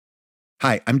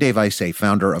Hi, I'm Dave Isay,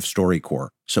 founder of StoryCorps.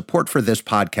 Support for this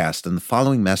podcast and the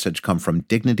following message come from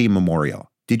Dignity Memorial.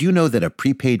 Did you know that a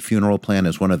prepaid funeral plan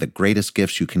is one of the greatest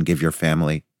gifts you can give your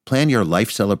family? Plan your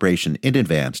life celebration in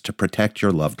advance to protect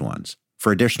your loved ones.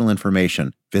 For additional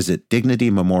information, visit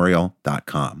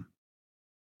dignitymemorial.com.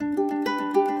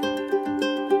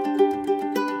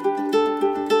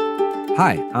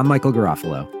 Hi, I'm Michael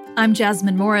Garofalo. I'm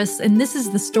Jasmine Morris, and this is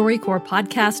the StoryCorps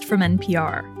podcast from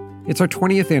NPR. It's our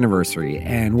 20th anniversary,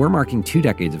 and we're marking 2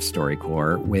 decades of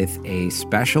StoryCorps with a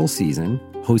special season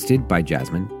hosted by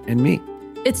Jasmine and me.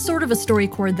 It's sort of a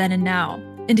StoryCorps then and now.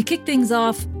 And to kick things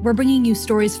off, we're bringing you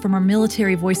stories from our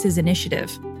Military Voices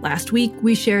initiative. Last week,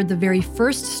 we shared the very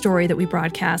first story that we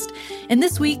broadcast, and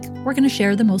this week, we're going to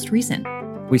share the most recent.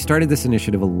 We started this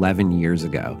initiative 11 years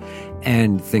ago,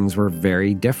 and things were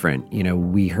very different. You know,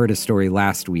 we heard a story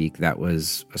last week that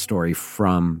was a story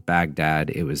from Baghdad.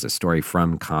 It was a story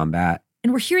from combat.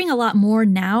 And we're hearing a lot more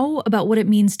now about what it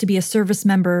means to be a service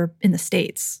member in the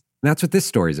States. And that's what this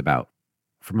story's about.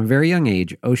 From a very young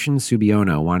age, Ocean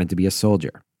Subiono wanted to be a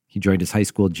soldier. He joined his high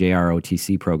school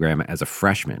JROTC program as a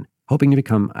freshman, hoping to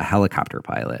become a helicopter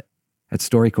pilot. At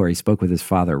StoryCorps, he spoke with his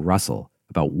father, Russell,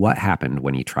 about what happened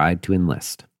when he tried to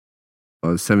enlist. I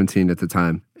was 17 at the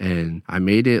time, and I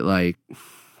made it like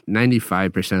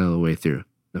 95% of the way through.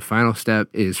 The final step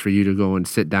is for you to go and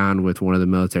sit down with one of the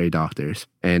military doctors,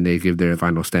 and they give their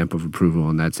final stamp of approval,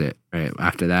 and that's it. Right?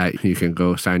 After that, you can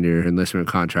go sign your enlistment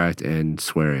contract and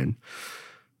swear in.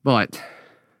 But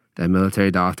that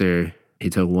military doctor, he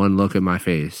took one look at my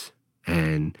face,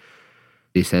 and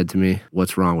he said to me,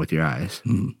 "What's wrong with your eyes?"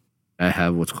 I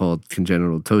have what's called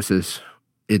congenital ptosis.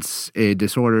 It's a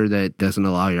disorder that doesn't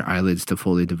allow your eyelids to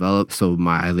fully develop, so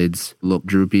my eyelids look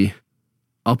droopy.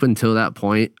 Up until that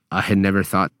point, I had never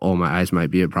thought, my eyes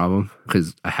might be a problem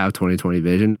because I have 20/20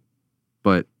 vision.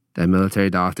 But that military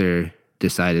doctor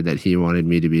decided that he wanted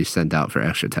me to be sent out for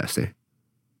extra testing.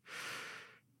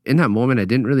 In that moment, I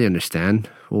didn't really understand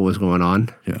what was going on.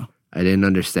 Yeah. I didn't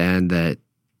understand that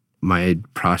my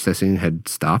processing had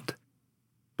stopped.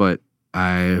 But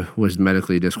I was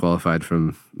medically disqualified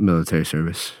from military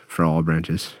service for all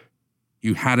branches.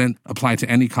 You hadn't applied to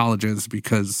any colleges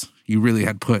because you really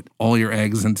had put all your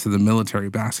eggs into the military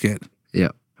basket. Yeah.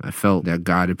 I felt that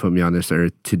God had put me on this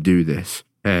earth to do this.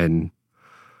 And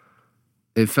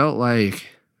it felt like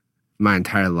my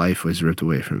entire life was ripped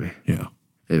away from me. Yeah.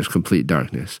 It was complete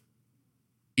darkness.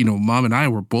 You know, Mom and I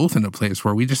were both in a place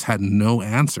where we just had no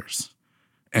answers.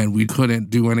 And we couldn't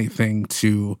do anything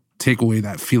to take away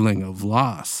that feeling of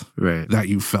loss that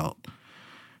you felt.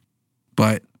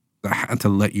 But I had to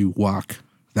let you walk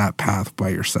that path by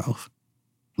yourself.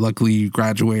 Luckily, you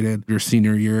graduated your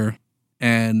senior year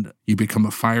and you become a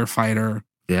firefighter.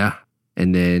 Yeah.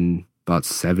 And then about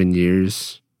 7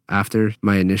 years after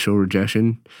my initial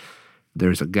rejection,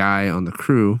 there's a guy on the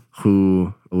crew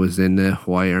who was in the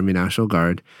Hawaii Army National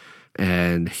Guard,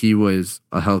 and he was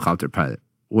a helicopter pilot,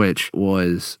 which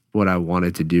was what I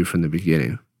wanted to do from the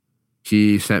beginning.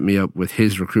 He set me up with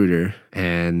his recruiter,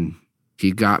 and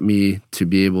he got me to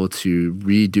be able to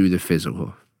redo the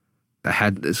physical. I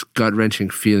had this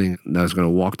gut-wrenching feeling that I was going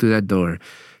to walk through that door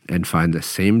and find the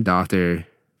same doctor,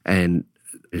 and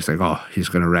he's like, he's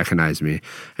going to recognize me.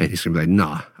 And he's going to be like,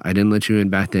 "Nah, I didn't let you in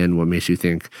back then. What makes you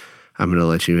think I'm going to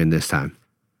let you in this time?"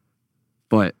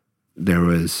 But there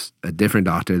was a different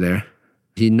doctor there.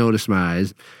 He noticed my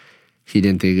eyes. He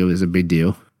didn't think it was a big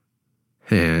deal.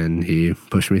 And he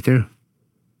pushed me through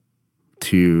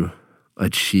to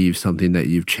achieve something that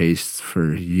you've chased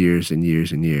for years and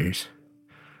years and years.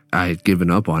 I had given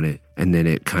up on it, and then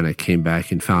it kind of came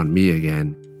back and found me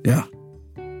again. Yeah.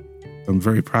 I'm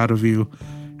very proud of you,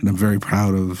 and I'm very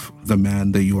proud of the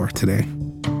man that you are today.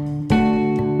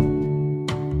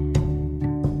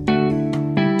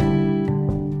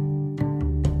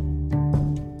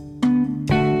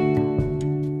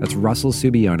 That's Russell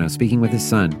Subiono speaking with his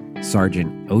son,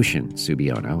 Sergeant Ocean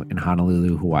Subiono, in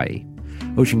Honolulu, Hawaii.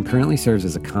 Ocean currently serves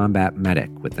as a combat medic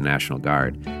with the National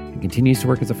Guard and continues to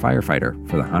work as a firefighter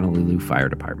for the Honolulu Fire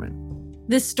Department.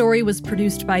 This story was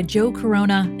produced by Joe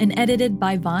Corona and edited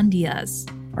by Von Diaz.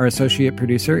 Our associate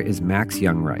producer is Max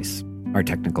Young-Rice. Our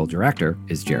technical director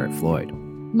is Jarrett Floyd.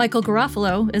 Michael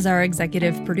Garofalo is our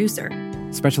executive producer.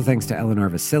 Special thanks to Eleanor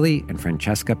Vasili and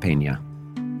Francesca Pena.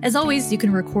 As always, you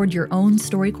can record your own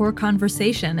StoryCorps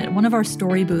conversation at one of our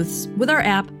story booths with our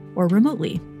app or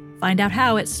remotely. Find out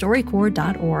how at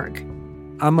StoryCorps.org.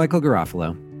 I'm Michael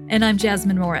Garofalo. And I'm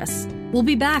Jasmine Morris. We'll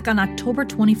be back on October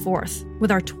 24th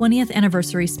with our 20th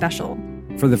anniversary special.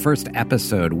 For the first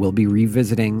episode, we'll be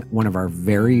revisiting one of our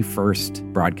very first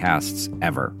broadcasts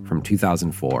ever from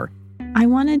 2004. I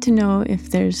wanted to know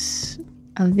if there's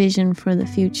a vision for the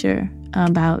future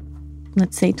about,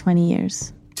 let's say, 20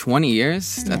 years. 20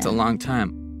 years? That's a long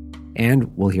time.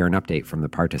 And we'll hear an update from the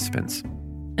participants.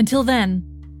 Until then,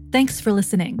 thanks for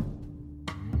listening.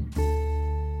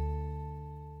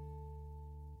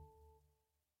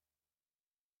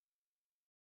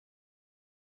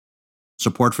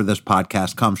 Support for this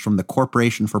podcast comes from the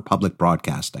Corporation for Public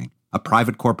Broadcasting, a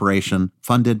private corporation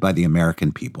funded by the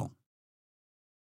American people.